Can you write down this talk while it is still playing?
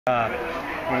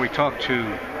When we talked to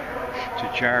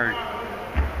Jared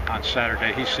on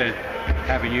Saturday, he said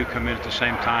having you come in at the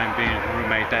same time, being a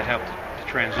roommate, that helped the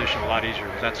transition a lot easier.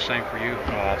 Was that the same for you?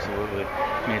 Oh, absolutely.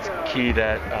 I mean, it's key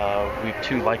that we have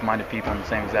two like-minded people in the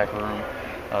same exact room,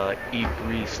 eat,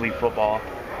 breathe, sleep football.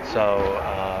 So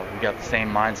we got the same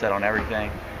mindset on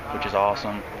everything, which is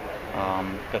awesome.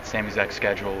 Got the same exact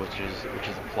schedule, which is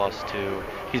a plus too.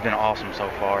 He's been awesome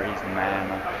so far. He's the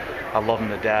man. I love him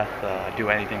to death. I do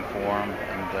anything for him,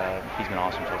 and he's been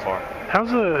awesome so far.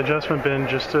 How's the adjustment been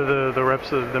just to the reps,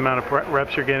 the amount of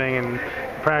reps you're getting in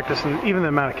practice, and even the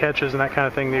amount of catches and that kind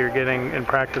of thing that you're getting in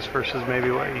practice versus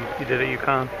maybe what you did at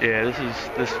UConn? Yeah,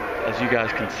 this as you guys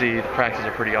can see, the practices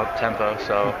are pretty up tempo,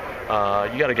 so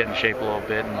you got to get in shape a little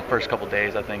bit. In the first couple of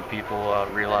days, I think people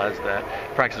realized that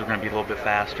practices were going to be a little bit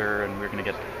faster, and we were going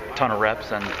to get a ton of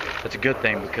reps, and that's a good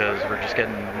thing because we're just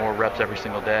getting more reps every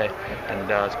single day, and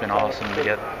it's been awesome to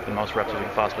get the most reps that we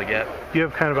can possibly get. You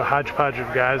have kind of a hodgepodge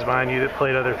of guys behind you that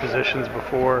played other positions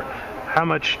before. How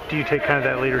much do you take kind of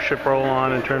that leadership role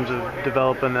on in terms of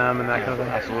developing them and that kind of thing?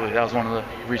 Absolutely. That was one of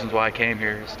the reasons why I came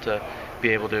here, is to be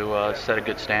able to set a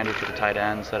good standard for the tight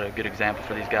ends, set a good example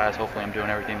for these guys. Hopefully I'm doing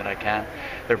everything that I can.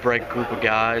 They're a great group of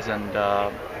guys, and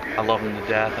I love them to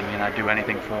death. I mean, I do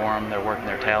anything for them. They're working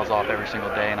their tails off every single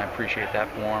day, and I appreciate that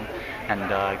for them. And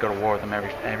I go to war with them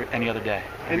any other day,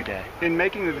 every day. In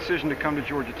making the decision to come to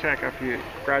Georgia Tech after you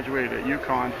graduated at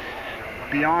UConn,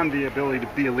 beyond the ability to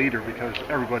be a leader, because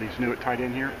everybody's new at tight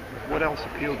end here, what else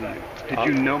appealed to you? Did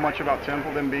you know much about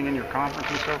Temple, them being in your conference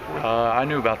and so forth? I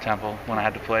knew about Temple when I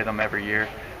had to play them every year.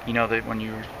 You know that when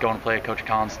you were going to play a Coach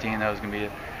Collins' team, that was going to be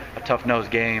a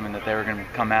tough-nosed game, and that they were going to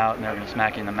come out and they were going to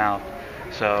smack you in the mouth.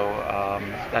 So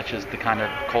that's just the kind of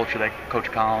culture that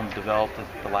Coach Collins developed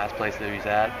at the last place that he was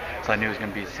at. So I knew it was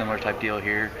going to be a similar type deal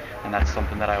here, and that's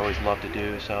something that I always loved to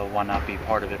do. So why not be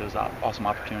part of it? It was an awesome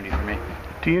opportunity for me.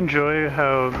 Do you enjoy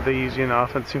how they use you in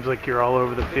offense? Seems like you're all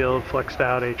over the field, flexed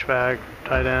out, H-back,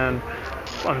 tight end,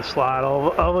 on the slot,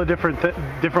 all the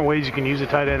different ways you can use a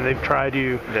tight end. They've tried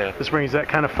you this spring. Is that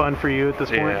kind of fun for you at this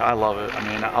point? Yeah, I love it. I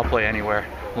mean, I'll play anywhere.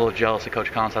 I'm a little jealous that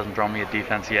Coach Collins hasn't thrown me a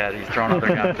defense yet. He's thrown other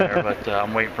guys there, but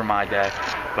I'm waiting for my day.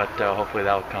 But hopefully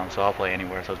that'll come. So I'll play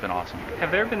anywhere. So it's been awesome.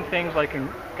 Have there been things like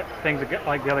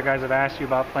the other guys have asked you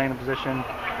about playing a position,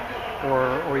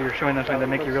 or you're showing them something that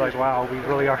make you realize, wow, we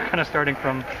really are kind of starting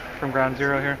from ground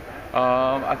zero here?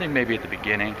 I think maybe at the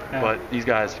beginning, but these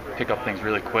guys pick up things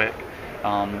really quick.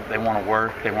 They want to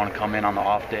work, they want to come in on the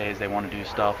off days, they want to do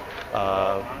stuff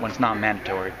when it's not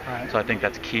mandatory. Right. So I think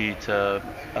that's key to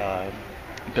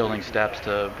building steps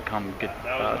to become a good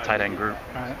tight end group.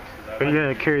 Right. Are you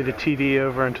going to carry the TD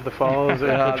over into the fall?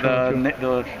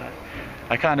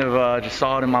 I kind of just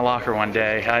saw it in my locker one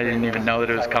day. I didn't even know that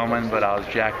it was coming, but I was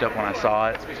jacked up when I saw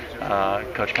it.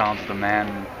 Coach Collins is the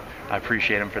man. I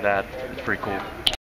appreciate him for that. It's pretty cool.